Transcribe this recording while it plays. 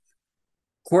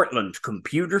Cortland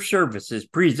Computer Services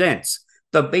presents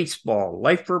the Baseball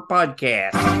Lifer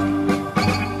Podcast.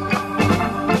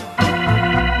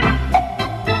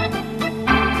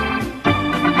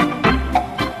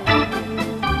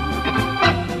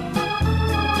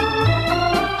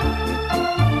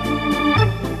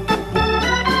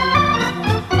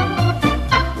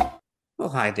 Well,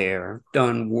 hi there.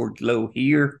 Don Wardlow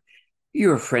here,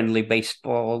 your friendly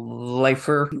baseball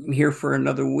lifer. I'm here for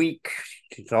another week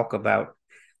to talk about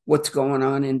what's going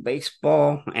on in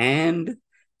baseball and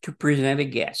to present a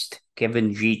guest,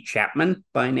 Kevin G. Chapman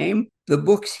by name. The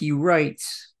books he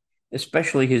writes,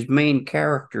 especially his main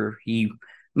character, he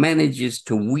manages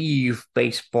to weave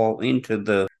baseball into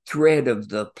the thread of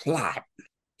the plot.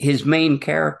 His main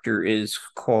character is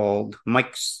called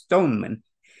Mike Stoneman,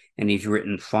 and he's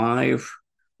written 5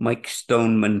 Mike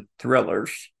Stoneman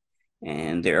thrillers,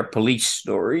 and they're police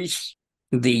stories.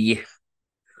 The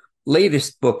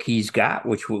latest book he's got,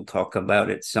 which we'll talk about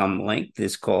at some length,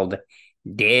 is called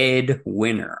Dead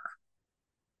Winner.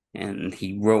 And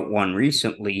he wrote one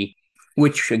recently,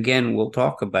 which again we'll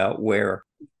talk about, where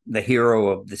the hero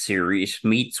of the series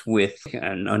meets with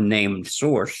an unnamed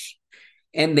source,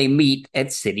 and they meet at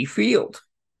Citi Field,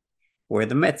 where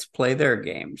the Mets play their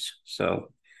games.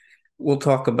 So we'll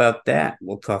talk about that.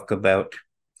 We'll talk about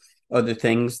other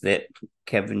things that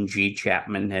Kevin G.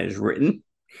 Chapman has written.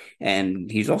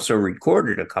 And he's also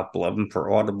recorded a couple of them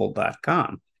for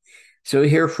audible.com. So we'll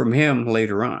hear from him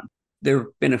later on. There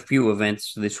have been a few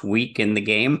events this week in the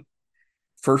game.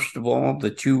 First of all,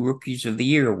 the 2 Rookies of the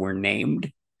Year were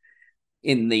named.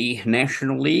 In the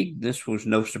National League, this was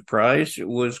no surprise. It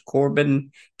was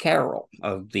Corbin Carroll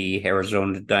of the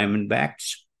Arizona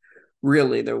Diamondbacks.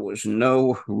 Really, there was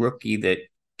no rookie that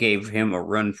gave him a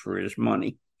run for his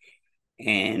money.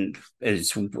 And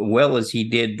as well as he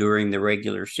did during the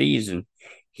regular season,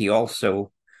 he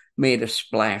also made a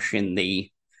splash in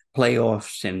the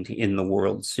playoffs and in the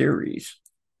World Series.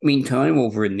 Meantime,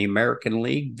 over in the American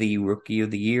League, the Rookie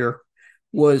of the Year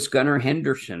was Gunnar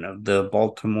Henderson of the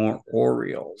Baltimore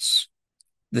Orioles.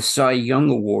 The Cy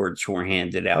Young Awards were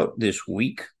handed out this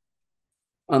week.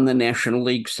 On the National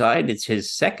League side, it's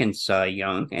his second Cy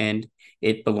Young, and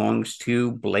it belongs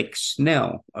to Blake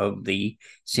Snell of the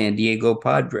San Diego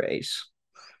Padres.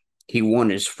 He won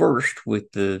his first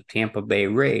with the Tampa Bay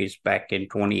Rays back in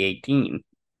 2018.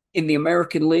 In the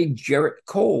American League, Jarrett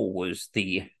Cole was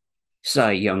the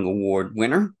Cy Young Award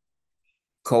winner.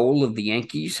 Cole of the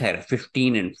Yankees had a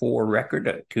 15-4 record,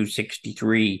 a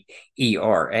 2.63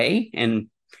 ERA, and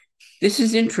this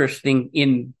is interesting.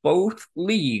 In both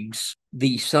leagues,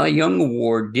 the Cy Young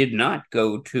Award did not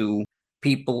go to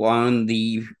people on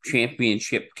the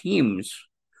championship teams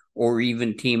or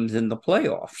even teams in the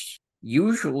playoffs.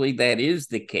 Usually that is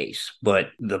the case, but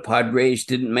the Padres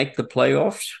didn't make the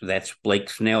playoffs. That's Blake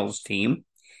Snell's team,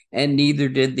 and neither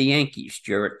did the Yankees,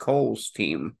 Jarrett Cole's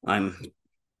team. I'm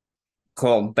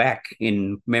called back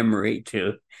in memory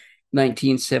to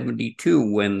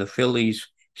 1972 when the Phillies'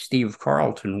 Steve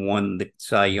Carlton won the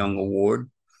Cy Young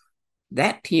Award.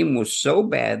 That team was so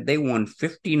bad, they won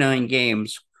 59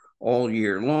 games all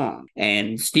year long,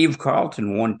 and Steve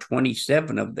Carlton won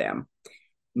 27 of them,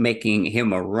 making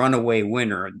him a runaway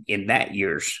winner in that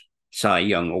year's Cy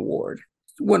Young Award.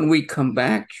 When we come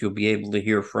back, you'll be able to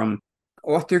hear from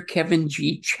author Kevin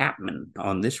G. Chapman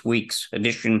on this week's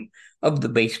edition of the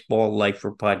Baseball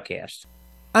Lifer Podcast.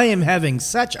 I am having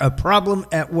such a problem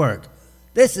at work.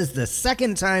 This is the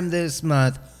second time this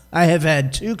month I have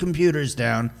had 2 computers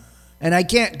down, and I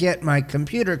can't get my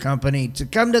computer company to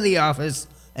come to the office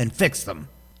and fix them.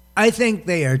 I think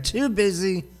they are too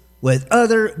busy with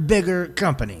other bigger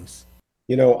companies.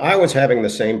 You know, I was having the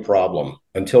same problem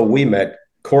until we met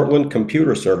Cortland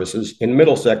Computer Services in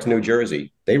Middlesex, New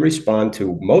Jersey. They respond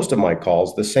to most of my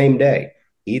calls the same day,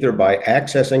 either by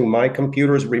accessing my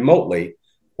computers remotely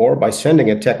or by sending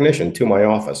a technician to my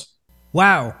office.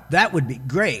 Wow, that would be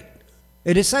great.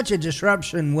 It is such a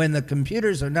disruption when the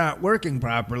computers are not working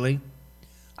properly.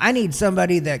 I need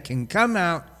somebody that can come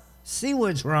out, see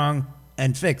what's wrong,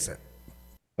 and fix it.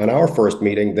 On our first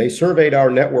meeting, they surveyed our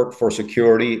network for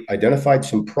security, identified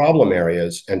some problem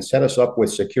areas, and set us up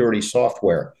with security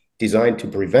software designed to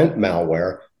prevent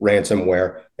malware,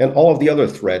 ransomware, and all of the other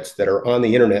threats that are on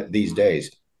the internet these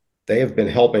days. They have been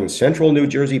helping Central New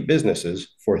Jersey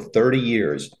businesses for 30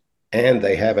 years, and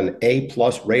they have an A+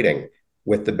 rating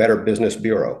with the Better Business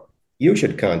Bureau. You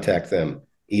should contact them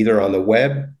either on the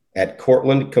web at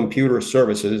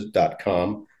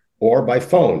cortlandcomputerservices.com or by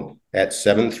phone at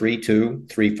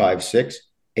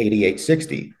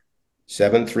 732-356-8860.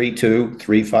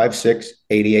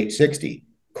 732-356-8860.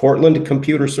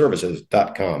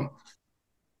 cortlandcomputerservices.com.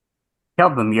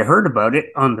 Tell them you heard about it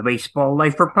on the Baseball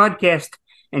Lifer podcast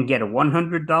and get a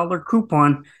 $100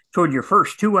 coupon toward your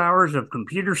first 2 hours of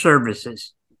computer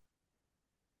services.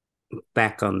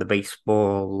 Back on the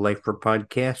Baseball Lifer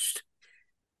podcast,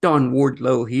 Don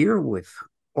Wardlow here with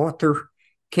author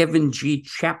Kevin G.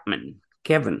 Chapman.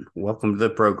 Kevin, welcome to the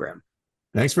program.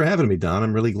 Thanks for having me, Don.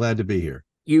 I'm really glad to be here.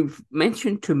 You've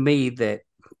mentioned to me that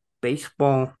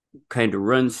baseball kind of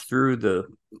runs through the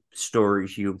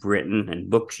stories you've written and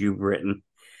books you've written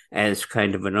as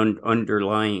kind of an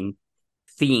underlying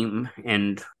theme.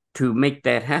 And to make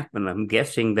that happen, I'm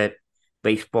guessing that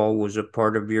baseball was a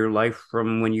part of your life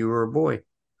from when you were a boy.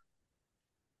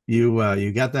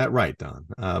 You got that right, Don.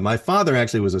 My father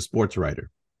actually was a sports writer.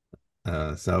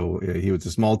 So he was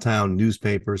a small town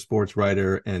newspaper sports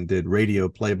writer and did radio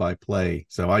play-by-play.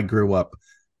 So I grew up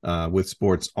with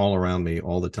sports all around me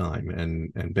all the time,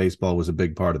 and baseball was a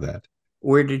big part of that.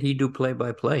 Where did he do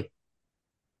play-by-play?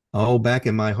 Oh, back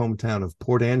in my hometown of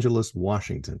Port Angeles,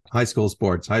 Washington. High school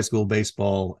sports, high school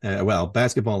baseball,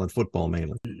 basketball and football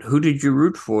mainly. Who did you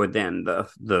root for then?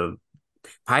 The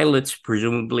Pilots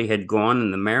presumably had gone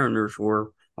and the Mariners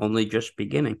were only just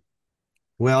beginning.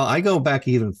 Well, I go back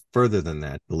even further than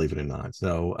that, believe it or not.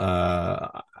 So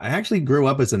I actually grew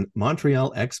up as a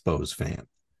Montreal Expos fan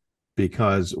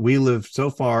because we lived so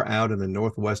far out in the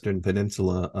northwestern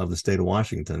peninsula of the state of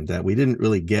Washington that we didn't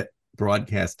really get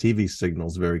broadcast TV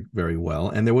signals very, very well.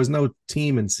 And there was no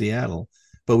team in Seattle,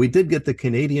 but we did get the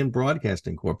Canadian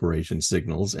Broadcasting Corporation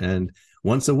signals. And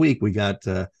once a week, we got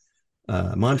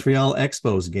Montreal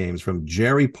Expos games from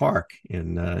Jerry Park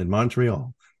in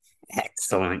Montreal.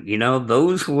 Excellent.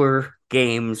 Those were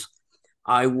games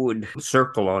I would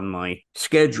circle on my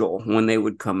schedule when they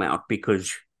would come out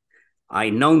because I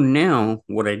know now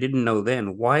what I didn't know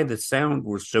then, why the sound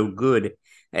was so good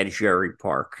at Jerry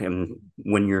Park. And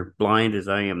when you're blind as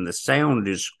I am, the sound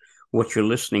is what you're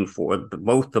listening for,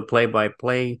 both the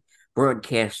play-by-play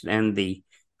broadcast and the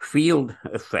field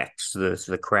effects,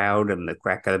 the crowd and the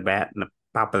crack of the bat and the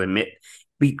pop of the mitt.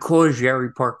 Because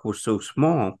Jerry Park was so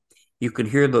small, you could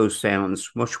hear those sounds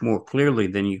much more clearly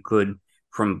than you could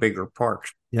from bigger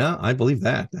parks. Yeah, I believe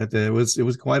that. It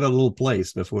was quite a little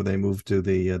place before they moved to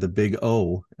the Big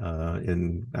O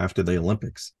in after the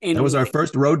Olympics. And that was our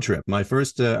first road trip. My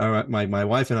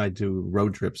wife and I do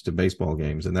road trips to baseball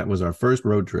games, and that was our first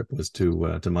road trip was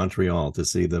to Montreal to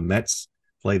see the Mets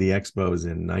play the Expos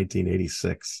in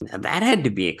 1986. Now, that had to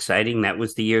be exciting. That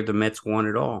was the year the Mets won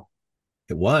it all.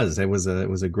 It was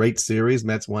a great series.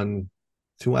 Mets won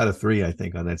 2 out of 3, I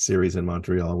think, on that series in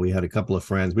Montreal. We had a couple of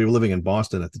friends. We were living in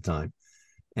Boston at the time,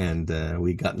 and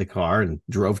we got in the car and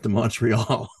drove to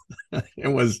Montreal. It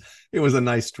was a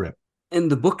nice trip. And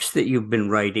the books that you've been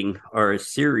writing are a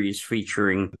series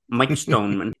featuring Mike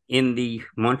Stoneman. In the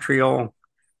Montreal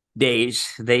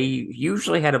days, they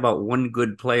usually had about one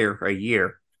good player a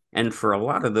year. And for a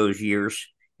lot of those years,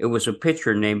 it was a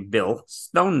pitcher named Bill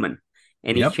Stoneman.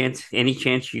 Any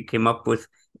chance you came up with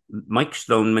Mike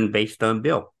Stoneman based on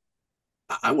Bill?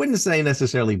 I wouldn't say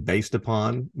necessarily based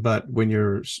upon, but when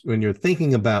you're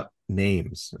thinking about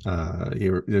names,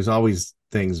 there's always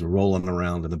things rolling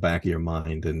around in the back of your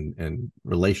mind and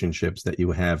relationships that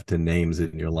you have to names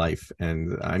in your life.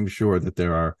 And I'm sure that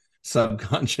there are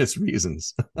subconscious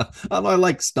reasons. I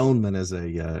like Stoneman as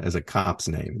a cop's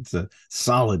name. It's a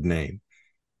solid name.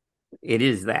 It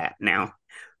is that. Now,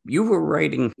 you were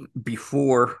writing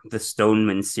before the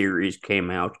Stoneman series came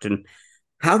out, and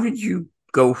how did you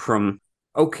go from,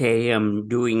 okay, I'm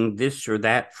doing this or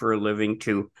that for a living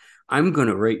to I'm going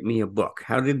to write me a book?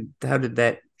 How did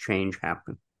that change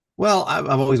happen? Well, I've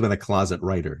always been a closet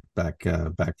writer back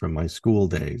from my school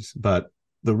days, but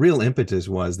the real impetus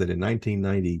was that in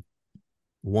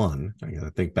 1991, I got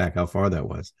to think back how far that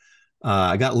was,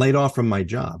 I got laid off from my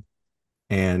job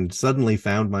and suddenly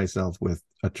found myself with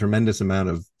a tremendous amount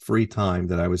of free time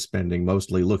that I was spending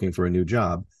mostly looking for a new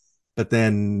job, but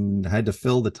then had to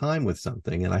fill the time with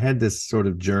something. And I had this sort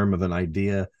of germ of an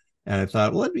idea, and I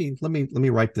thought, well, let me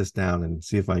write this down and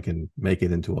see if I can make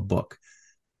it into a book.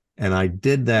 And I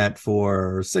did that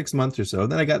for 6 months or so.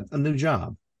 Then I got a new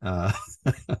job, and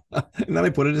then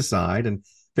I put it aside and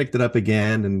picked it up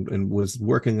again, and was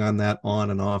working on that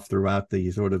on and off throughout the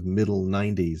sort of middle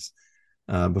 90s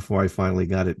before I finally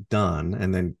got it done,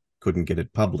 and then couldn't get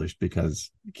it published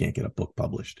because you can't get a book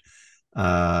published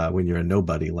when you're a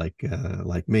nobody like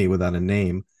me without a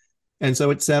name. And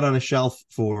so it sat on a shelf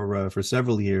for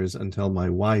several years until my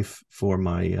wife, for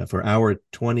our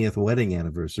 20th wedding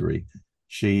anniversary,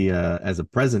 she as a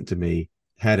present to me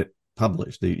had it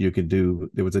published.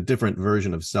 There was a different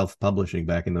version of self-publishing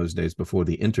back in those days before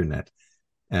the internet.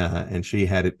 and she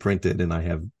had it printed, and I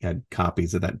have had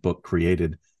copies of that book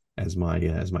created as my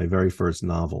very first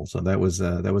novel. So that was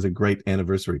a great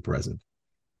anniversary present.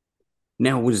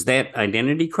 Now, was that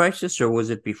Identity Crisis or was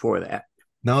it before that?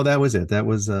 No, that was it. That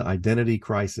was Identity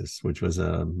Crisis, which was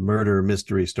a murder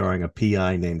mystery starring a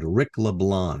PI named Rick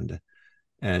LeBlond.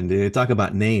 And talk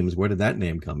about names. Where did that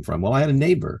name come from? Well, I had a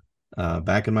neighbor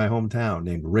back in my hometown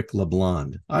named Rick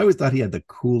LeBlond. I always thought he had the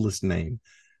coolest name.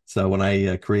 So when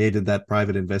I created that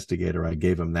private investigator, I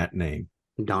gave him that name.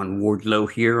 Don Wardlow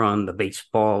here on the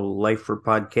Baseball Lifer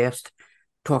podcast,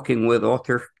 talking with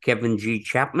author Kevin G.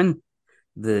 Chapman.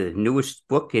 The newest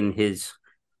book in his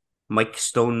Mike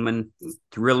Stoneman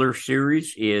thriller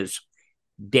series is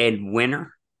Dead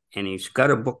Winner, and he's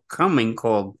got a book coming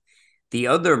called The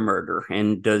Other Murder.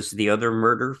 And does The Other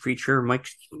Murder feature Mike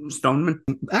Stoneman?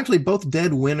 Actually, both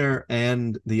Dead Winner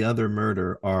and The Other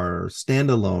Murder are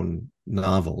standalone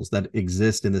novels that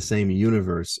exist in the same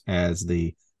universe as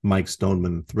the Mike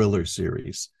Stoneman thriller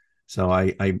series. So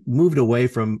I moved away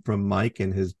from Mike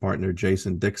and his partner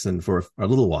Jason Dixon for a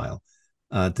little while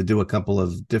to do a couple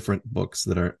of different books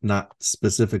that are not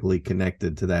specifically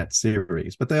connected to that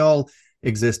series, but they all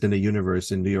exist in a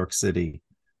universe in New York City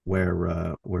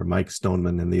where Mike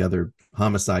Stoneman and the other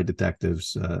homicide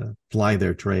detectives ply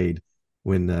their trade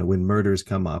when murders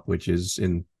come up, which is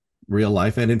in real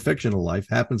life and in fictional life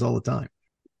happens all the time.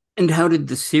 And how did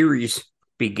the series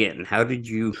begin? How did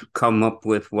you come up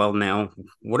with, well, now,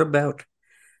 what about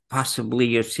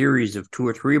possibly a series of 2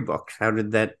 or 3 books? How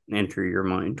did that enter your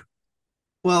mind?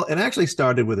 Well, it actually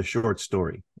started with a short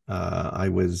story. I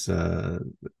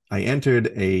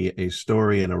entered a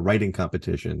story in a writing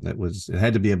competition it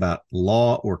had to be about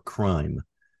law or crime,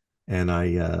 and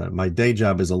my day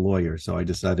job is a lawyer, so I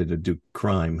decided to do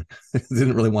crime.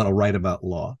 Didn't really want to write about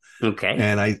law, Okay.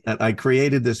 and I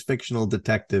created this fictional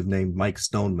detective named Mike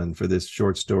Stoneman for this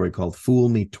short story called "Fool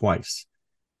Me Twice."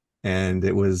 And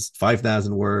it was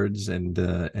 5,000 words, and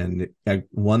I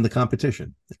won the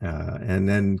competition. And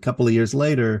then a couple of years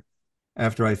later,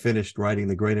 after I finished writing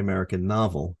the great American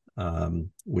novel,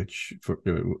 which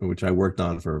I worked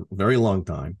on for a very long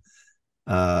time,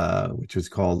 which was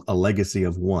called A Legacy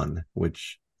of One,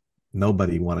 which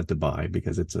nobody wanted to buy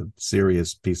because it's a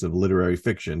serious piece of literary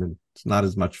fiction and it's not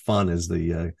as much fun as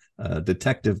the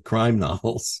detective crime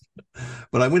novels.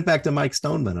 But I went back to Mike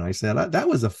Stoneman and I said, that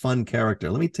was a fun character.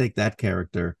 Let me take that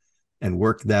character and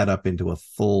work that up into a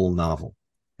full novel.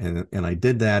 And I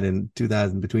did that in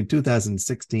between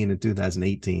 2016 and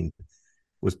 2018. It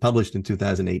was published in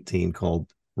 2018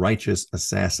 called Righteous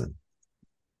Assassin.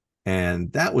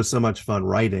 And that was so much fun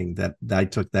writing that I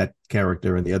took that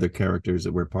character and the other characters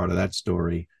that were part of that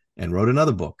story and wrote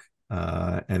another book,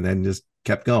 and then just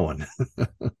kept going.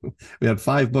 We had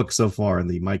 5 books so far in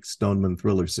the Mike Stoneman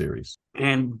thriller series.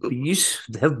 And these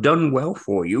have done well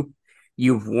for you.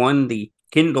 You've won the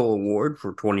Kindle Award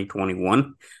for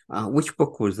 2021. Which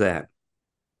book was that?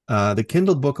 The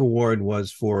Kindle Book Award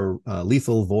was for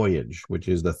Lethal Voyage, which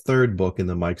is the 3rd book in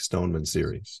the Mike Stoneman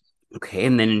series. Okay,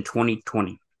 and then in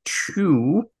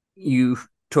 2022, you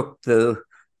took the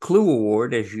Clue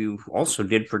Award, as you also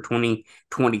did for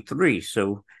 2023.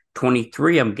 So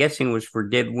 23, I'm guessing, was for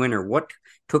Dead Winner. What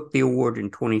took the award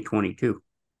in 2022?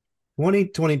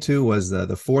 2022 was the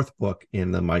 4th book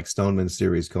in the Mike Stoneman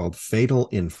series called Fatal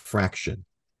Infraction,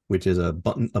 which is a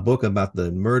book about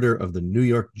the murder of the New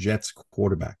York Jets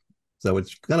quarterback. So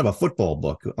it's kind of a football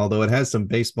book, although it has some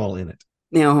baseball in it.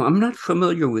 Now, I'm not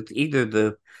familiar with either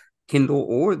the Kindle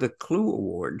or the Clue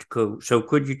Award. So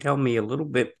could you tell me a little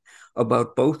bit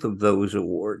about both of those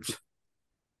awards?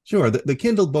 Sure. The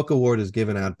Kindle Book Award is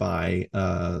given out by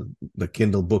the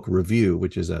Kindle Book Review,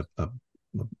 which is a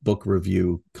book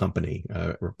review company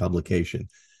or publication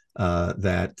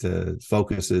that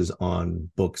focuses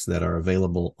on books that are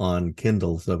available on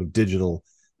Kindle, so digital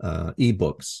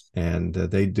ebooks. And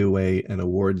they do an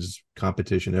awards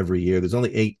competition every year. There's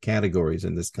only 8 categories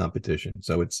in this competition,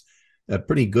 so it's a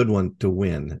pretty good one to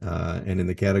win. And in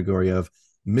the category of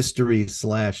mystery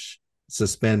 /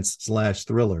 suspense /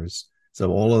 thrillers,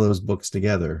 so all of those books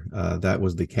together, that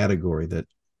was the category that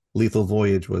Lethal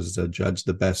Voyage was judged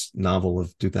the best novel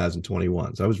of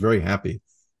 2021. So I was very happy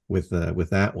with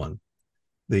that one.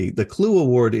 The Clue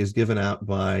Award is given out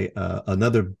by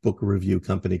another book review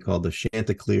company called the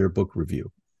Chanticleer Book Review.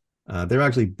 They're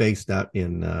actually based out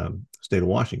in the state of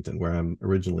Washington, where I'm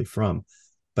originally from,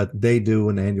 but they do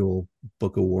an annual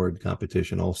book award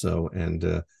competition also.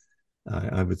 And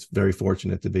I was very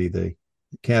fortunate to be the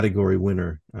category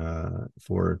winner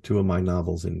for 2 of my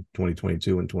novels in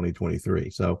 2022 and 2023.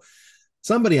 So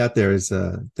somebody out there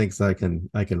thinks I can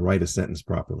write a sentence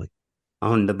properly.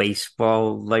 On the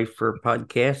Baseball Lifer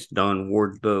podcast. Don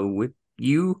Wardlow with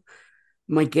you.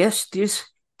 My guest is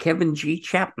Kevin G.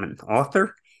 Chapman,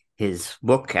 author. His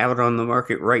book out on the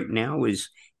market right now is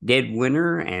Dead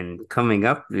Winter, and coming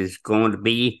up is going to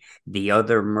be The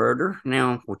Other Murder.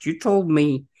 Now, what you told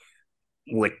me,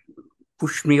 what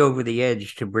pushed me over the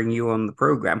edge to bring you on the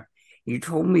program, you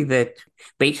told me that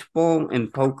baseball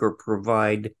and poker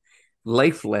provide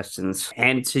life lessons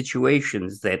and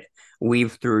situations that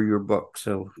weave through your book.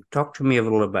 So, talk to me a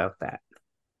little about that.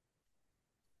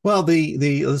 Well,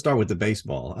 the let's start with the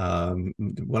baseball.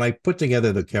 When I put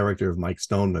together the character of Mike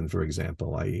Stoneman, for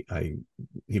example, I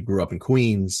he grew up in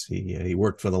Queens. He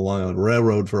worked for the Long Island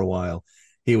Railroad for a while.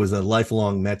 He was a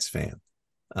lifelong Mets fan,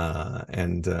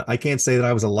 and I can't say that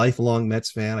I was a lifelong Mets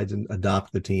fan. I didn't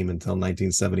adopt the team until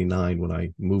 1979 when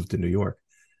I moved to New York.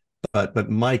 But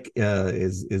Mike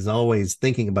is always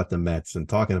thinking about the Mets and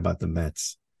talking about the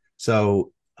Mets.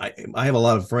 So I have a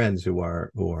lot of friends who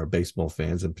are baseball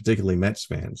fans and particularly Mets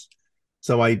fans.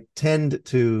 So I tend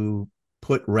to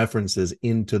put references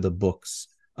into the books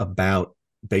about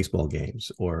baseball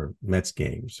games or Mets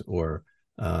games. Or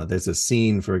there's a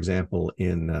scene, for example,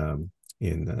 in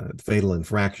Fatal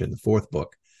Infraction, the fourth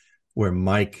book, where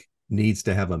Mike needs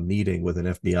to have a meeting with an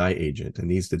FBI agent and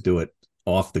needs to do it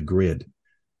off the grid.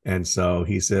 And so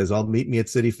he says, "I'll meet me at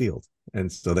Citi Field."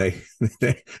 And so they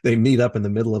meet up in the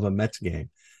middle of a Mets game.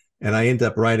 And I end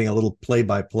up writing a little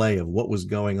play-by-play of what was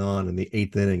going on in the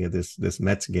eighth inning of this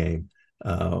Mets game,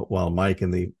 while Mike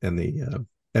and the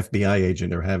FBI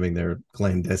agent are having their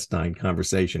clandestine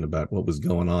conversation about what was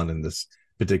going on in this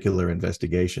particular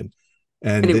investigation.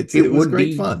 And And it, it it was would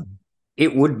great be fun.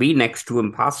 it would be next to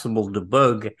impossible to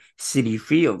bug City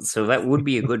Field, so that would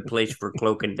be a good place for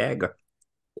Cloak and Dagger.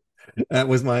 That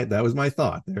was my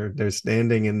thought. They're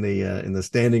standing in the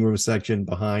standing room section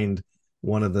behind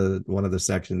one of the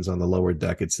sections on the lower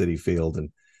deck at Citi Field,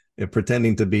 and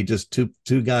pretending to be just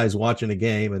two guys watching a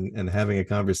game and having a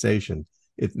conversation.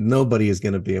 Nobody is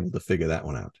going to be able to figure that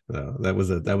one out. So that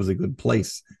was a good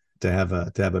place to have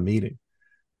a meeting.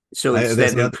 So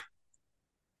There's another.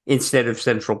 instead of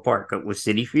Central Park, it was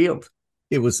City Field.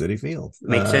 It was Citi Field.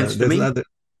 Makes sense to There's me. another.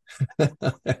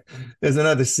 There's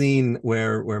another scene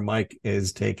where Mike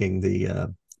is taking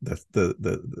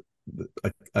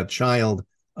a child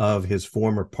of his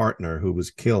former partner who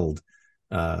was killed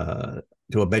to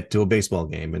a baseball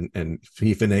game, and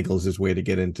he finagles his way to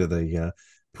get into the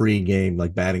pre-game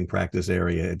like batting practice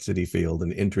area at Citi Field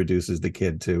and introduces the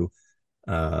kid to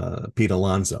Pete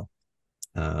Alonso.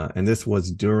 And this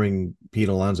was during Pete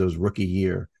Alonso's rookie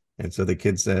year. And so the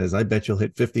kid says, "I bet you'll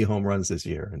hit 50 home runs this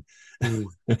year." Mm.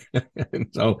 And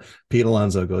so Pete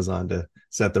Alonso goes on to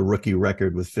set the rookie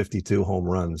record with 52 home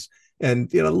runs.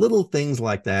 And, little things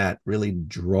like that really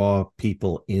draw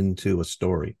people into a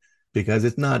story because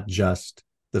it's not just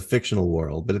the fictional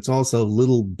world, but it's also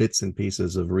little bits and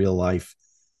pieces of real life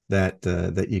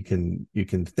that you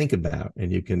can think about,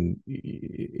 and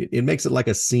it makes it like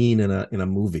a scene in a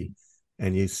movie,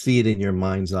 and you see it in your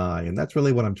mind's eye. And that's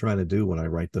really what I'm trying to do when I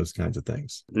write those kinds of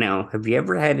things. Now, have you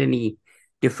ever had any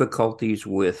difficulties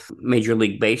with Major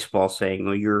League Baseball saying,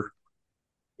 "Oh, you're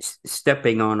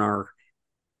stepping on our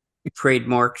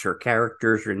trademarks or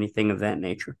characters or anything of that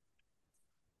nature"?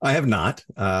 I have not.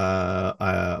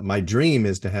 My dream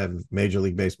is to have Major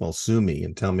League Baseball sue me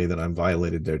and tell me that I'm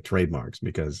violated their trademarks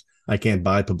because I can't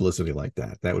buy publicity like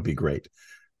that. That would be great.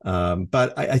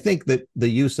 But I think that the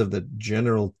use of the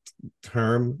general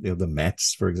term, the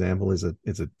Mets, for example, is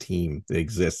a team that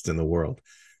exists in the world.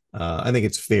 I think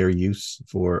it's fair use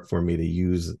for me to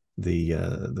use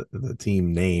the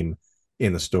team name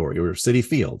in the story. Or Citi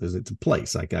Field is it's a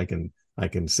place. I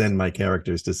can send my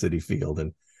characters to Citi Field,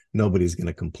 and nobody's going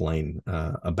to complain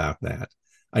about that.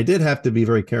 I did have to be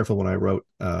very careful when I wrote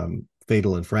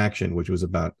Fatal Infraction, which was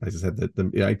about, as I said,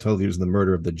 I told you it was the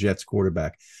murder of the Jets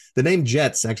quarterback. The name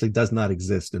Jets actually does not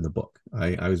exist in the book.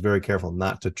 I was very careful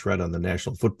not to tread on the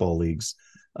National Football League's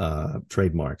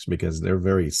trademarks because they're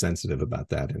very sensitive about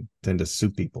that and tend to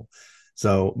sue people.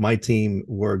 So my team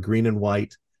wore green and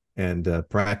white and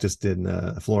practiced in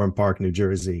Florham Park, New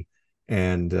Jersey,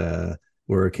 and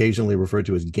were occasionally referred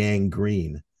to as Gang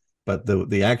Green. But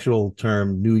the actual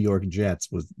term New York Jets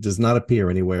does not appear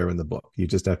anywhere in the book. You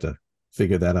just have to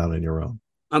figure that out on your own.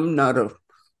 I'm not a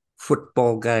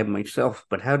football guy myself,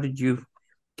 but how did you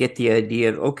get the idea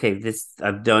of, okay, this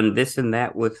I've done this and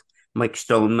that with Mike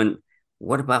Stoneman.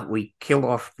 What about we kill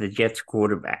off the Jets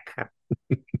quarterback?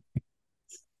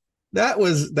 that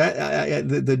was that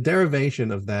the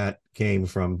derivation of that came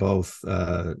from both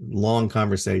long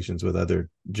conversations with other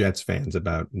Jets fans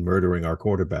about murdering our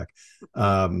quarterback,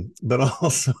 but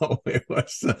also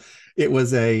it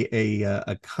was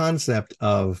a concept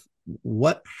of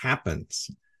what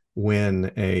happens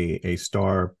when a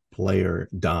star player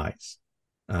dies.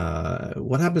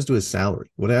 What happens to his salary?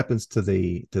 What happens to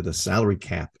the salary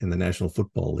cap in the National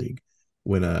Football League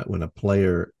when a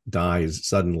player dies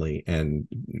suddenly and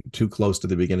too close to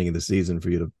the beginning of the season for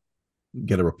you to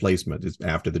get a replacement? It's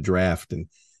after the draft, and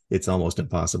it's almost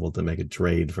impossible to make a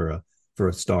trade for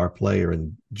a star player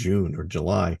in June or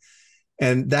July.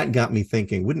 And that got me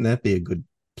thinking, wouldn't that be a good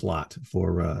plot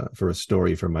for a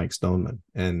story for Mike Stoneman?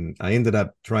 And I ended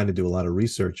up trying to do a lot of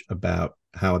research about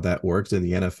how that works in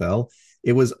the NFL.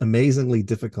 It was amazingly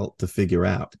difficult to figure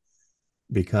out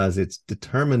because it's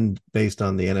determined based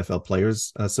on the NFL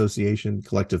Players Association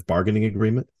collective bargaining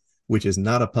agreement, which is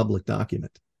not a public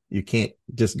document. You can't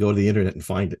just go to the internet and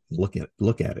find it, and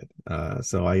look at it.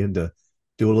 So I had to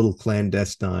do a little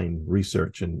clandestine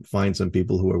research and find some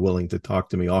people who are willing to talk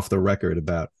to me off the record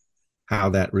about how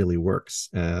that really works.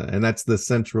 And that's the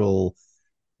central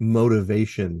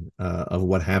motivation of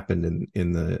what happened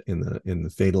in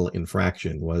the fatal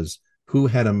infraction was who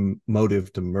had a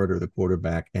motive to murder the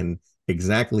quarterback, and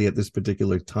exactly at this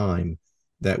particular time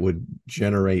that would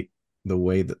generate the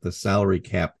way that the salary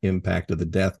cap impact of the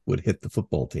death would hit the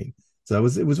football team. So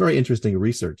it was very interesting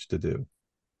research to do.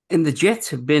 And the Jets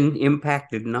have been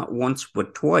impacted not once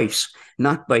but twice,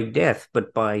 not by death,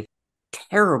 but by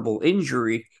terrible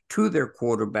injury to their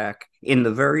quarterback in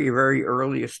the very, very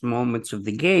earliest moments of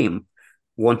the game.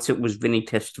 Once it was Vinny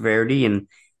Testaverde, and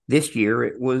this year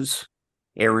it was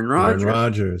Aaron Aaron Rodgers.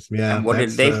 Rodgers, yeah, And what did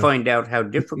that's they find out how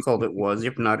difficult it was,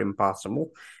 if not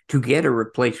impossible, to get a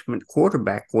replacement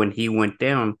quarterback when he went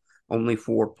down only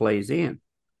 4 plays in?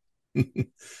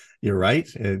 you're right.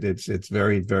 It's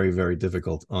very, very, very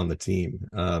difficult on the team.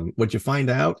 What you find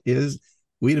out is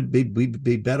we'd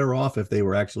be better off if they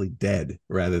were actually dead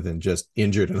rather than just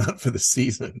injured and out for the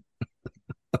season.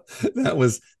 that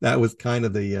was kind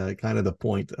of the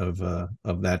point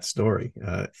of that story.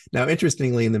 Now,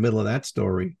 interestingly, in the middle of that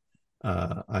story,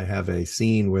 I have a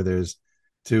scene where there's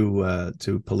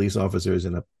two police officers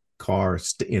in a car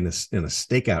in a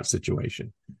stakeout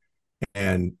situation.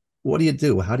 And what do you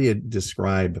do? How do you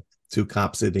describe two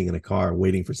cops sitting in a car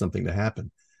waiting for something to happen?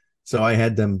 So I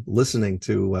had them listening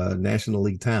to National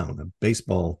League Town, a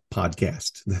baseball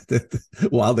podcast,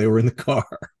 while they were in the car.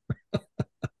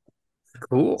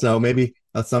 Cool. So maybe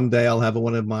someday I'll have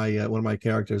one of my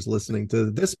characters listening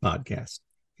to this podcast.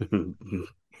 And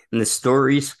the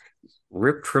stories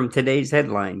ripped from today's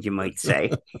headlines, you might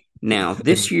say. Now,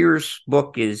 this year's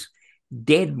book is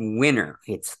Dead Winner.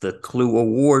 It's the Clue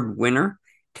Award winner.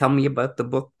 Tell me about the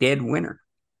book Dead Winner.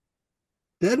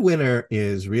 Dead Winner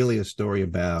is really a story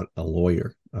about a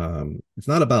lawyer. It's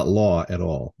not about law at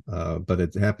all, but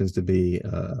it happens to be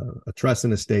a trust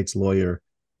and estates lawyer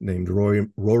named Rory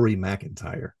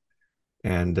McIntyre.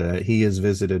 And he is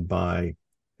visited by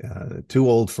two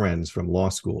old friends from law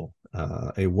school,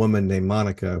 a woman named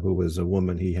Monica, who was a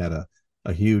woman he had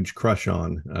a huge crush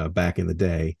on back in the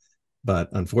day. But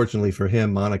unfortunately for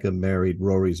him, Monica married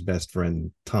Rory's best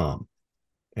friend, Tom.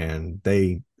 And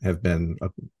they have been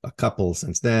a couple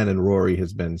since then, and Rory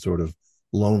has been sort of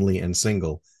lonely and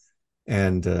single.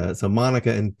 And so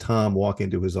Monica and Tom walk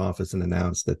into his office and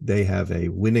announce that they have a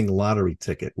winning lottery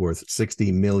ticket worth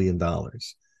 $60 million.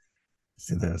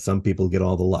 So some people get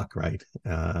all the luck, right?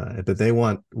 But they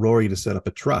want Rory to set up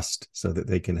a trust so that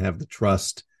they can have the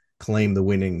trust claim the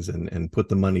winnings and put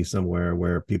the money somewhere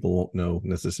where people won't know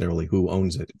necessarily who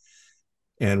owns it.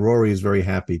 And Rory is very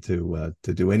happy to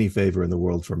do any favor in the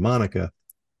world for Monica.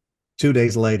 2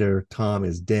 days later, Tom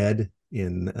is dead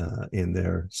in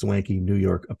their swanky New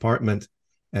York apartment,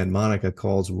 and Monica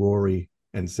calls Rory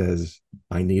and says,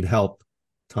 "I need help.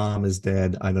 Tom is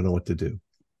dead. I don't know what to do."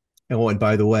 And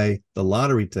by the way, the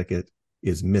lottery ticket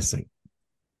is missing.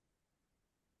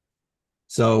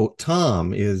 So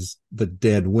Tom is the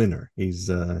dead winner. He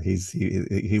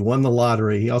won the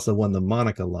lottery. He also won the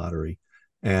Monica lottery.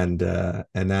 And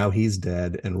now he's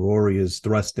dead, and Rory is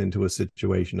thrust into a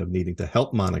situation of needing to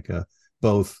help Monica,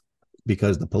 both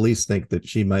because the police think that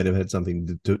she might have had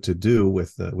something to do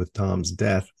with Tom's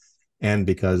death, and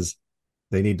because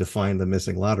they need to find the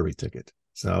missing lottery ticket.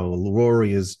 So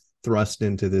Rory is thrust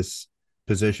into this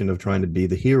position of trying to be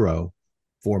the hero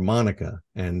for Monica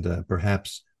and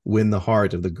perhaps win the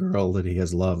heart of the girl that he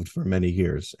has loved for many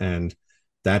years. And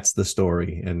that's the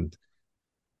story. And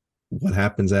what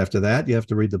happens after that, you have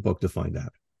to read the book to find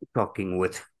out. Talking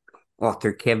with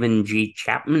author Kevin G.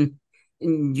 Chapman.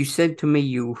 And you said to me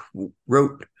you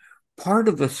wrote part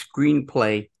of a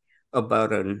screenplay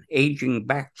about an aging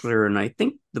bachelor, and I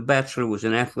think the bachelor was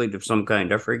an athlete of some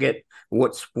kind. I forget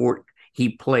what sport he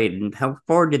played, and how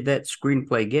far did that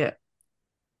screenplay get?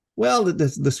 Well, the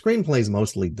screenplay is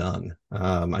mostly done.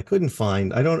 I couldn't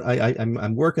find. I don't.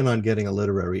 I'm working on getting a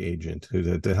literary agent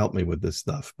to help me with this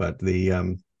stuff. But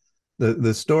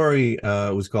the story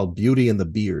was called Beauty and the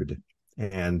Beard,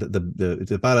 and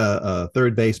it's about a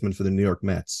third baseman for the New York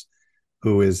Mets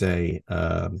who is a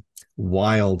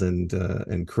wild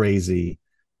and crazy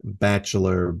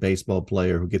bachelor baseball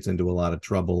player who gets into a lot of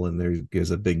trouble, and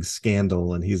there's a big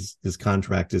scandal, and his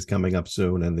contract is coming up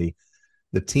soon, and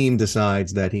the team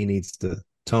decides that he needs to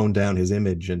tone down his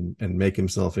image and make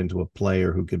himself into a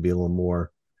player who could be a little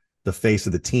more the face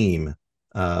of the team.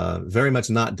 Very much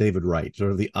not David Wright,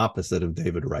 sort of the opposite of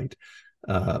David Wright.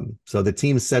 So the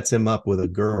team sets him up with a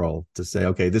girl to say,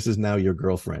 okay, this is now your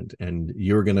girlfriend, and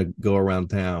you're going to go around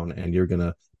town and you're going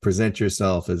to present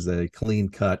yourself as a clean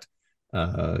cut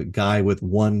guy with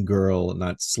one girl,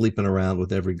 not sleeping around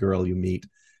with every girl you meet.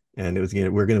 And it was,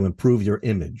 we're going to improve your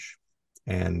image.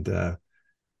 And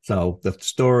so the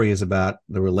story is about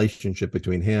the relationship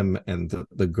between him and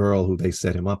the girl who they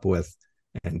set him up with.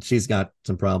 And she's got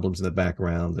some problems in the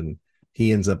background, and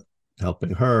he ends up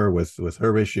helping her with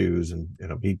her issues. And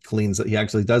he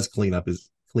actually does clean up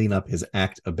his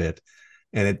act a bit.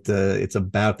 And it's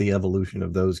about the evolution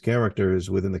of those characters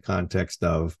within the context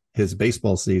of his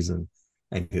baseball season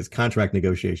and his contract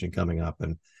negotiation coming up.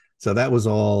 And so that was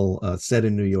all set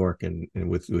in New York and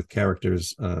with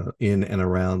characters in and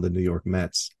around the New York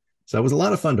Mets. So it was a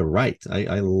lot of fun to write.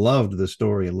 I loved the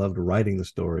story. I loved writing the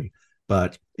story,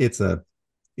 but it's a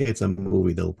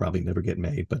movie that'll probably never get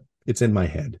made, but it's in my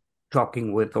head.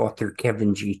 Talking with author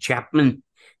Kevin G. Chapman.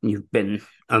 You've been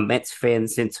a Mets fan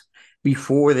since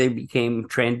before they became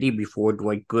trendy, before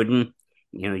Dwight Gooden.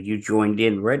 You joined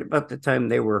in right about the time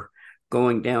they were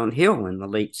going downhill in the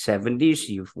late 70s.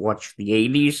 You've watched the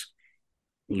 80s,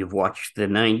 you've watched the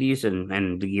 90s,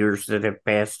 and the years that have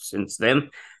passed since then.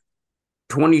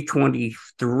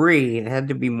 2023, it had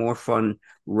to be more fun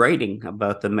writing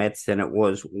about the Mets than it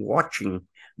was watching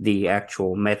the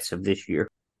actual Mets of this year.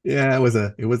 Yeah, it was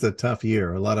a tough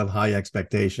year. A lot of high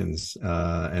expectations,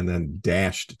 and then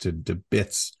dashed to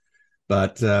bits.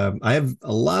 But I have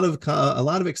a lot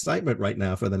of excitement right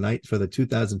now for the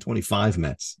 2025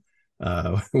 Mets,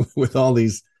 with all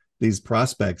these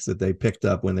prospects that they picked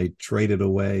up when they traded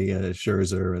away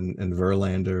Scherzer and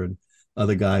Verlander and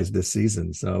other guys this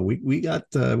season. So we got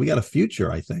a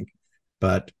future, I think.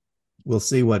 But we'll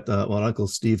see what Uncle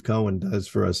Steve Cohen does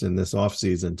for us in this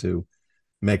offseason to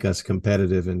make us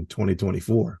competitive in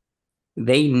 2024.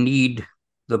 They need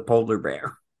the polar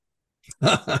bear.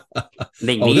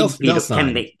 They Oh, need they'll Peter.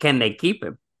 sign. Can they keep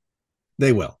him?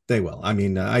 They will. They will. I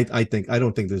mean, I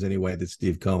don't think there's any way that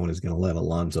Steve Cohen is going to let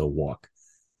Alonso walk.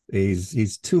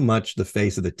 He's too much the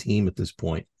face of the team at this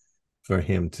point for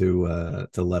him to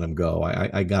let him go.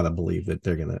 I gotta believe that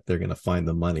they're gonna find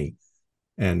the money.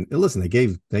 And listen, they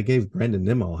gave Brendan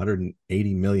Nimmo $180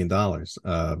 million.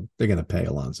 They're gonna pay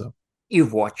Alonso.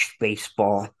 You've watched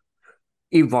baseball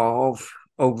evolve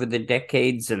over the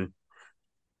decades, and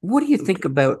what do you think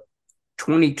about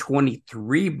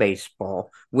 2023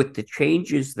 baseball with the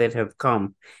changes that have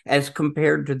come as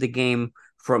compared to the game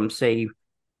from, say,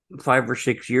 5 or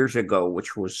 6 years ago,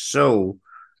 which was so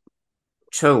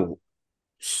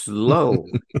slow,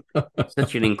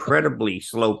 such an incredibly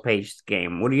slow paced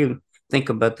game? What do you think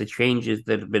about the changes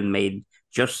that have been made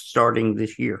just starting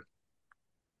this year?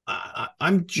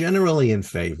 I'm generally in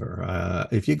favor.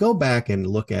 If you go back and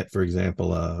look at, for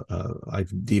example, I have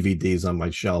DVDs on my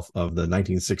shelf of the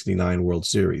 1969 World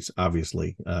Series.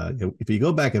 Obviously, if you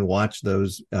go back and watch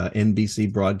those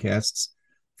NBC broadcasts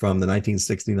from the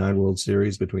 1969 World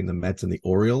Series between the Mets and the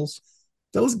Orioles,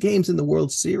 those games in the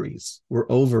World Series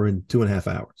were over in 2.5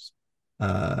 hours.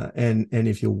 And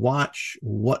if you watch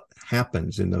what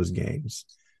happens in those games,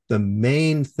 the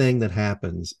main thing that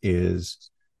happens is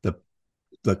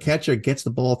the catcher gets the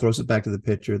ball, throws it back to the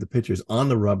pitcher's on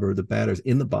the rubber, the batter's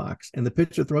in the box, and the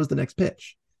pitcher throws the next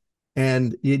pitch.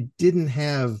 And you didn't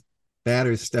have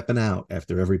batters stepping out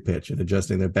after every pitch and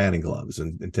adjusting their batting gloves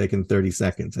and taking 30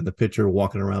 seconds, and the pitcher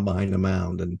walking around behind the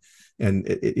mound, and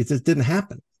it just didn't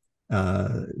happen.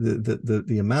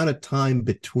 The amount of time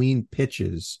between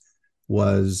pitches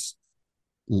was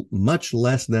much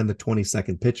less than the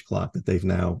 20-second pitch clock that they've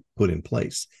now put in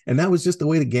place. And that was just the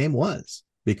way the game was,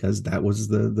 because that was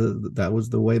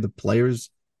the way the players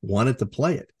wanted to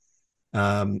play it.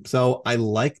 So I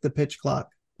like the pitch clock.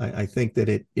 I think that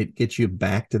it gets you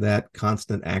back to that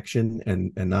constant action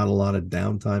and not a lot of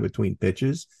downtime between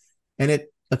pitches, and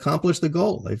it accomplished the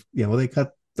goal. They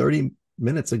cut 30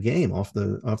 minutes a game off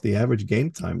the average game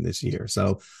time this year.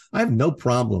 So I have no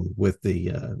problem with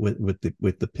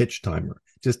the pitch timer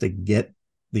just to get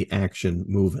the action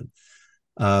moving.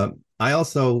 I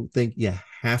also think you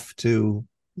have to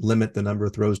limit the number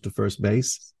of throws to first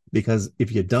base, because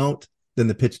if you don't, then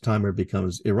the pitch timer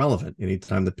becomes irrelevant.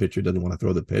 Anytime the pitcher doesn't want to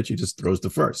throw the pitch, he just throws to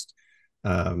first.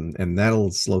 And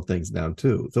that'll slow things down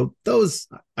too. So those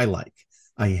I like.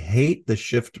 I hate the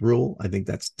shift rule. I think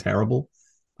that's terrible.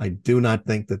 I do not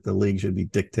think that the league should be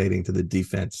dictating to the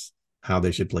defense how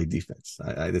they should play defense.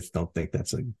 I just don't think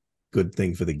that's a good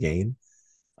thing for the game.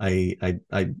 I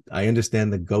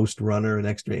understand the ghost runner and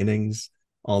extra innings.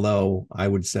 Although I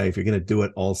would say if you're going to do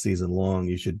it all season long,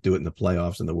 you should do it in the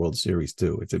playoffs and the World Series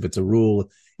too. If it's a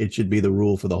rule, it should be the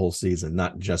rule for the whole season,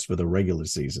 not just for the regular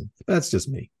season. That's just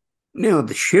me. Now,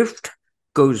 the shift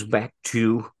goes back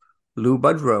to Lou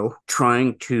Budrow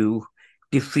trying to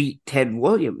defeat Ted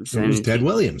Williams. It was Ted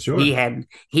Williams, sure.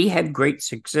 He had great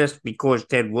success because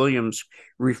Ted Williams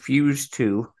refused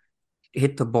to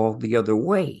hit the ball the other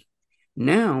way.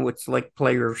 Now it's like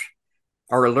players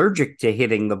are allergic to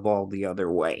hitting the ball the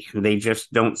other way. They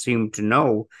just don't seem to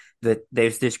know that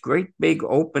there's this great big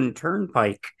open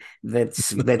turnpike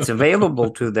that's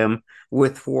available to them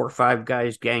with 4 or 5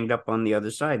 guys ganged up on the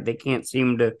other side. They can't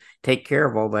seem to take care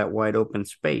of all that wide open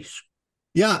space.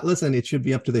 Yeah, listen, it should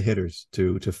be up to the hitters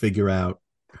to figure out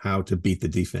how to beat the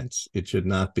defense. It should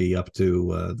not be up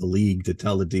to the league to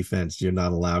tell the defense you're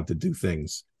not allowed to do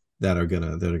things that are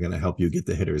gonna help you get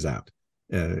the hitters out.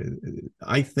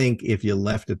 I think if you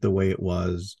left it the way it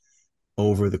was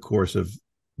over the course of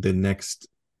the next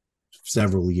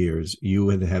several years, you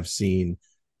would have seen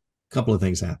a couple of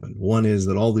things happen. One is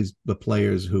that all the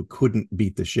players who couldn't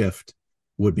beat the shift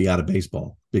would be out of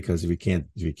baseball, because if you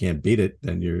can't beat it,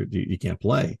 then you can't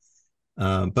play.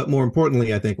 But more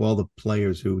importantly, I think all the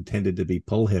players who tended to be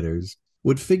pull hitters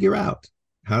would figure out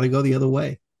how to go the other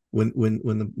way when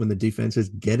the defense is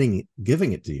giving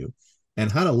it to you, and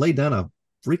how to lay down a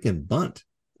freaking bunt.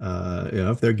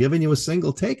 If they're giving you a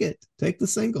single, take the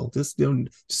single. Just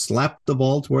slap the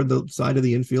ball toward the side of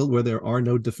the infield where there are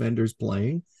no defenders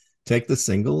playing. Take the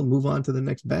single and move on to the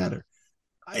next batter.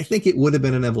 I think it would have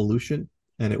been an evolution,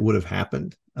 and it would have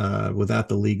happened without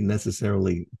the league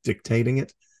necessarily dictating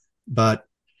it. But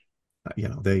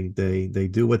they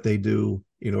do what they do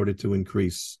in order to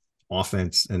increase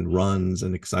offense and runs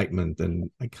and excitement,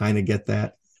 and I kind of get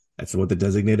that. That's what the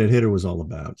designated hitter was all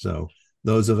about. So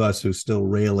those of us who still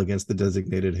rail against the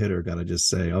designated hitter got to just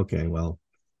say, okay, well,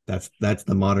 that's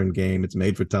the modern game. It's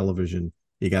made for television.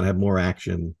 You got to have more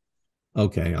action.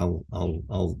 Okay,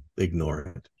 I'll ignore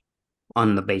it.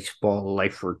 On the Baseball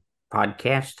Lifer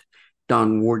podcast,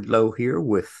 Don Wardlow here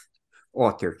with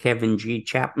author Kevin G.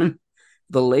 Chapman.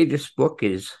 The latest book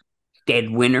is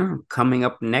Dead Winner. Coming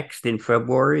up next in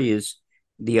February is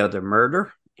The Other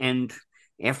Murder. And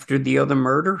after The Other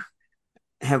Murder,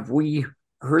 have we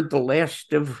heard the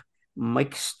last of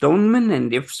Mike Stoneman?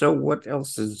 And if so, what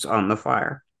else is on the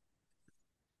fire?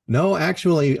 No,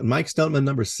 actually, Mike Stoneman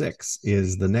 #6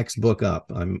 is the next book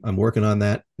up. I'm working on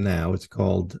that now. It's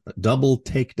called Double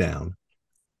Takedown,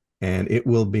 and it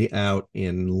will be out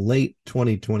in late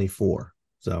 2024.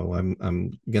 So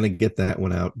I'm gonna get that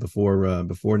one out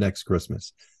before next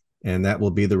Christmas, and that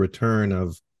will be the return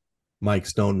of Mike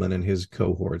Stoneman and his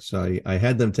cohorts. I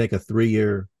had them take a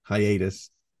 3-year hiatus,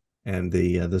 and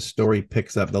the story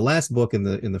picks up. The last book in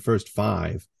the first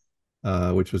 5,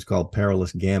 which was called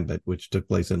Perilous Gambit, which took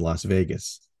place in Las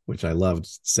Vegas, which I loved,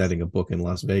 setting a book in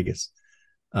Las Vegas.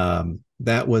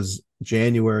 That was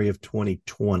January of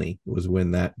 2020 was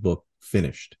when that book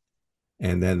finished.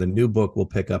 And then the new book will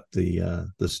pick up the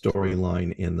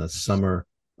storyline in the summer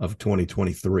of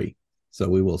 2023. So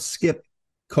we will skip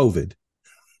COVID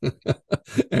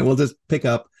and we'll just pick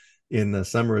up in the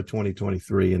summer of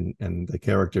 2023, and the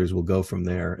characters will go from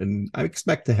there. And I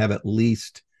expect to have at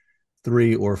least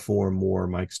 3 or 4 more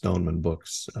Mike Stoneman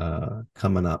books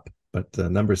coming up, but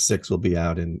 #6 will be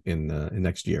out in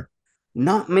next year.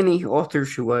 Not many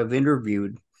authors who I've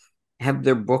interviewed have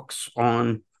their books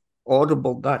on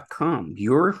audible.com.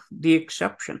 You're the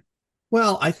exception.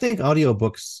 Well, I think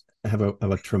audiobooks have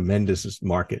a tremendous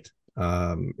market.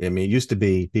 It used to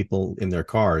be people in their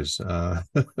cars.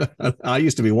 I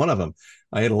used to be one of them.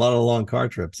 I had a lot of long car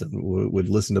trips and would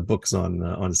listen to books on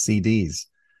CDs.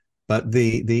 But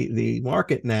the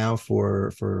market now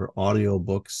for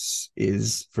audiobooks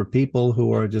is for people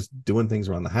who are just doing things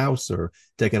around the house or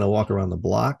taking a walk around the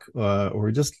block,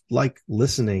 or just like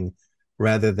listening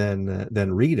rather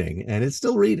than reading, and it's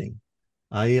still reading.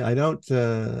 I don't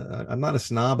I'm not a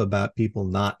snob about people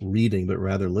not reading, but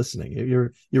rather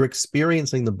listening. You're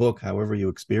experiencing the book however you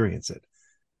experience it.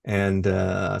 And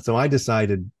so I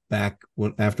decided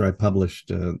after I published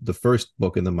the first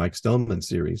book in the Mike Stoneman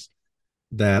series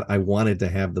that I wanted to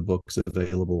have the books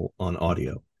available on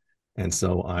audio. And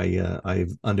so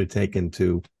I've undertaken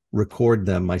to record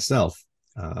them myself,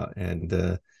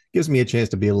 and gives me a chance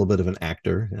to be a little bit of an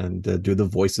actor and do the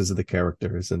voices of the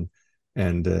characters.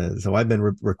 And so I've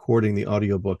been recording the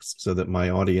audiobooks so that my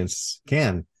audience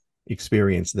can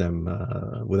experience them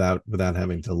without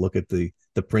having to look at the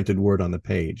printed word on the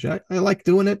page. I like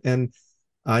doing it, and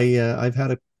I've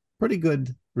had a pretty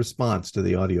good response to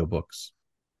the audiobooks.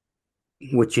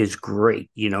 Which is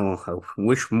great. I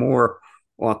wish more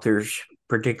authors,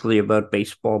 particularly about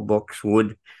baseball books,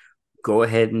 would go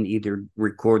ahead and either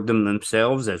record them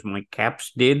themselves, as Mike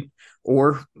Capps did,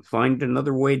 or find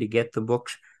another way to get the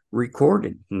books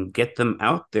recorded and get them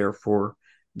out there for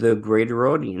the greater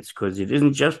audience, because it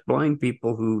isn't just blind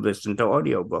people who listen to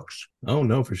audiobooks. Oh,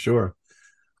 no, for sure.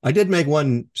 I did make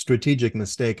one strategic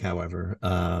mistake, however,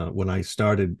 when I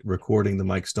started recording the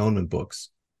Mike Stoneman books.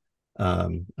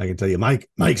 I can tell you, Mike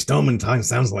Stoneman time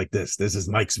sounds like this. This is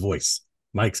Mike's voice.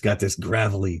 Mike's got this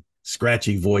gravelly,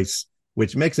 scratchy voice,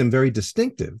 which makes him very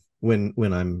distinctive when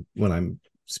I'm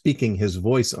speaking his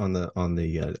voice on the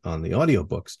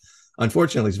audiobooks.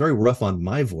 Unfortunately, it's very rough on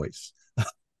my voice.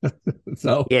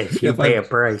 So yes, you pay a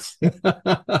price.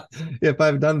 If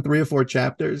I've done 3 or 4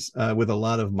 chapters with a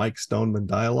lot of Mike Stoneman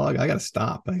dialogue, I got to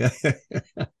stop.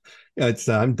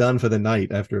 I'm done for the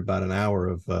night after about an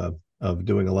hour of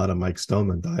doing a lot of Mike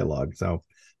Stoneman dialogue. So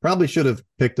probably should have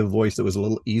picked a voice that was a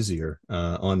little easier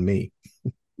on me.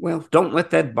 Well, don't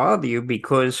let that bother you,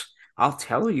 because I'll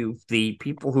tell you, the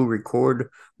people who record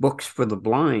books for the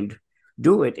blind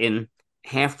do it in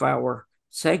half-hour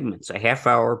segments, a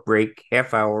half-hour break,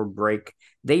 half-hour break.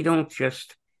 They don't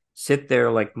just sit there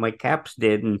like Mike Capps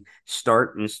did and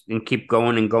start and keep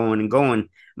going and going and going.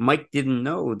 Mike didn't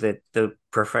know that the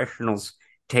professionals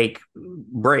take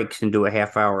breaks and do a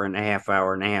half hour and a half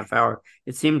hour and a half hour.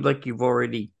 It seems like you've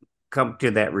already come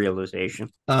to that realization.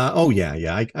 Oh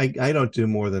yeah. I don't do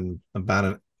more than about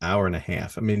an hour and a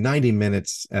half. I mean, 90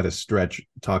 minutes at a stretch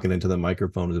talking into the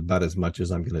microphone is about as much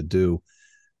as I'm going to do.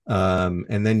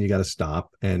 And then you got to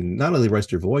stop and not only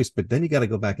rest your voice, but then you got to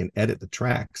go back and edit the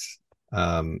tracks.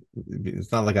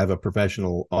 It's not like I have a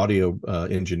professional audio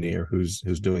engineer who's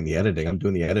doing the editing. I'm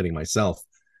doing the editing myself.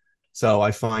 So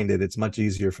I find it's much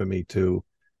easier for me to,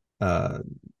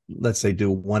 let's say, do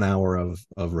 1 hour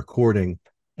of recording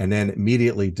and then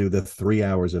immediately do the 3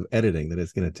 hours of editing that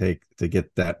it's going to take to get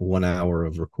that 1 hour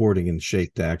of recording in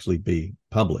shape to actually be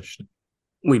published.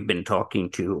 We've been talking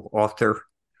to author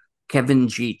Kevin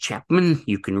G. Chapman.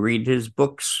 You can read his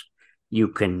books. You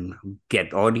can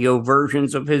get audio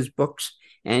versions of his books,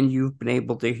 and you've been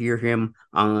able to hear him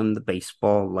on the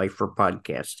Baseball Lifer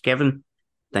podcast. Kevin,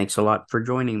 thanks a lot for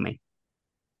joining me.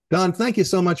 Don, thank you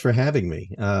so much for having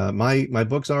me. My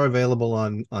books are available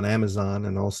on Amazon,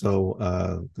 and also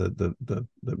the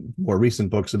more recent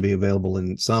books will be available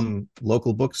in some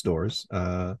local bookstores.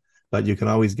 But you can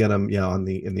always get them,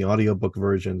 in the audiobook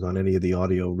versions on any of the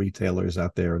audio retailers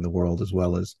out there in the world, as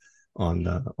well as on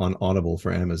Audible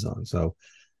for Amazon. So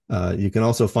you can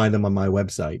also find them on my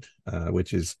website,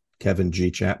 which is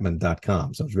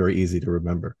kevingchapman.com. So it's very easy to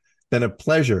remember. Been a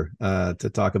pleasure to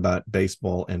talk about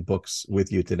baseball and books with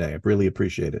you today. I really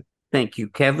appreciate it. Thank you,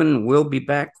 Kevin. We'll be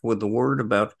back with a word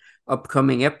about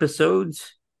upcoming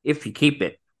episodes if you keep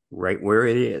it right where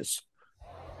it is.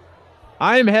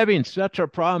 I'm having such a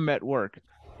problem at work.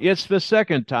 It's the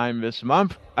second time this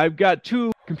month. I've got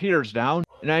 2 computers down,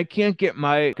 and I can't get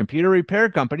my computer repair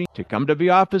company to come to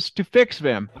the office to fix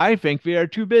them. I think they are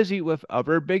too busy with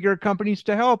other bigger companies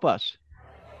to help us.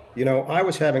 I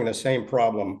was having the same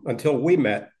problem until we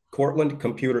met Cortland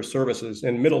Computer Services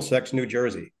in Middlesex, New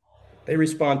Jersey. They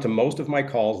respond to most of my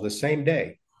calls the same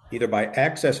day, either by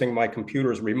accessing my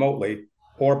computers remotely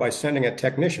or by sending a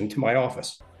technician to my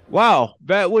office. Wow,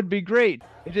 that would be great.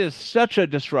 It is such a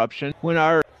disruption when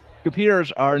our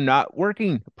computers are not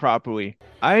working properly.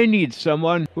 I need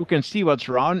someone who can see what's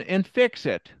wrong and fix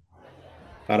it.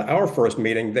 On our first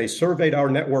meeting, they surveyed our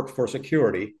network for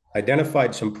security,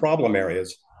 identified some problem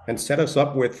areas, and set us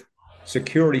up with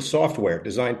security software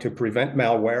designed to prevent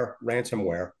malware,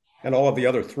 ransomware, and all of the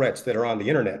other threats that are on the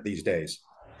internet these days.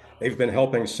 They've been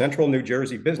helping central New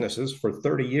Jersey businesses for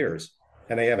 30 years,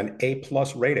 and they have an A+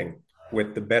 rating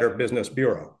with the Better Business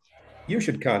Bureau. You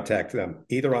should contact them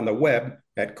either on the web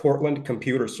at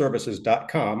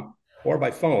cortlandcomputerservices.com or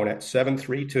by phone at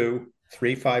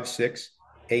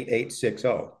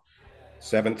 732-356-8860.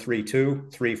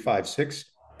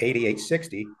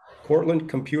 732-356-8860,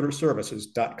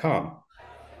 CortlandComputerServices.com.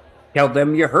 Tell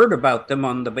them you heard about them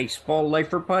on the Baseball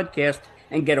Lifer podcast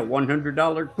and get a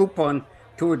 $100 coupon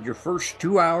toward your first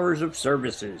 2 hours of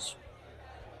services.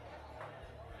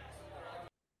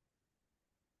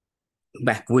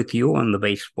 Back with you on the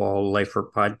Baseball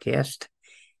Lifer podcast.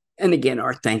 And again,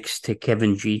 our thanks to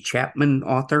Kevin G. Chapman,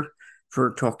 author,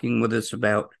 for talking with us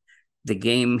about the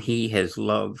game he has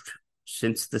loved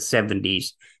since the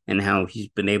 70s and how he's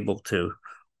been able to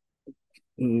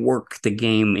work the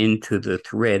game into the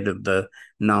thread of the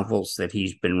novels that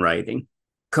he's been writing.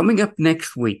 Coming up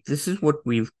next week, this is what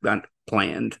we've got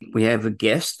planned. We have a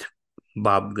guest,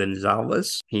 Bob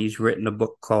Gonzalez. He's written a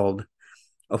book called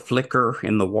A Flicker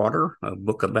in the Water, a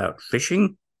book about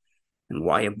fishing. And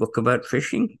why a book about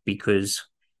fishing? Because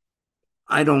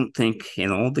I don't think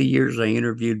in all the years I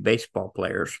interviewed baseball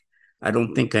players, I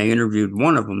don't think I interviewed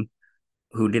one of them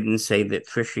who didn't say that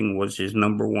fishing was his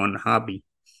number one hobby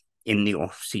in the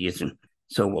off season.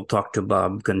 So we'll talk to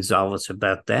Bob Gonzalez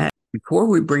about that. Before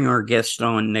we bring our guest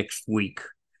on next week,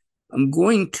 I'm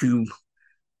going to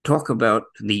talk about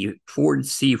the Ford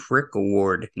C. Frick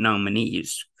Award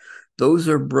nominees. Those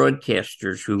are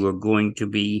broadcasters who are going to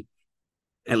be,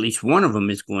 at least one of them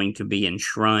is going to be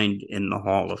enshrined in the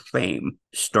Hall of Fame,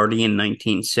 starting in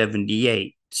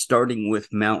 1978, starting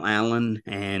with Mel Allen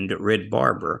and Red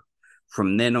Barber.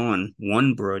 From then on,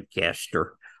 one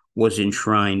broadcaster was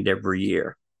enshrined every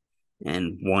year,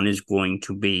 and one is going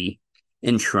to be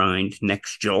enshrined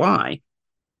next July,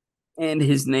 and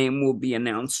his name will be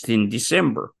announced in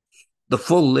December. The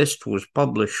full list was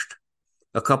published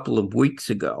a couple of weeks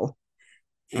ago,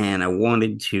 and I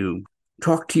wanted to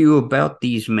talk to you about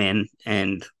these men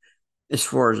and, as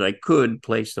far as I could,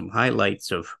 play some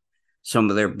highlights of some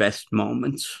of their best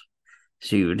moments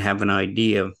so you would have an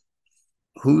idea of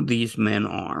who these men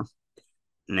are.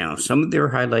 Now, some of their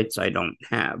highlights I don't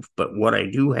have, but what I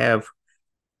do have,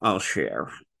 I'll share.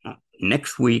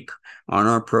 Next week on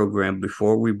our program,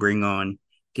 before we bring on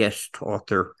guest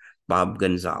author Bob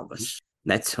Gonzalez.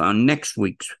 That's on next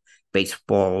week's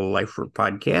Baseball Lifer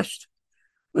podcast.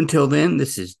 Until then,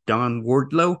 this is Don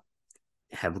Wardlow.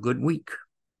 Have a good week.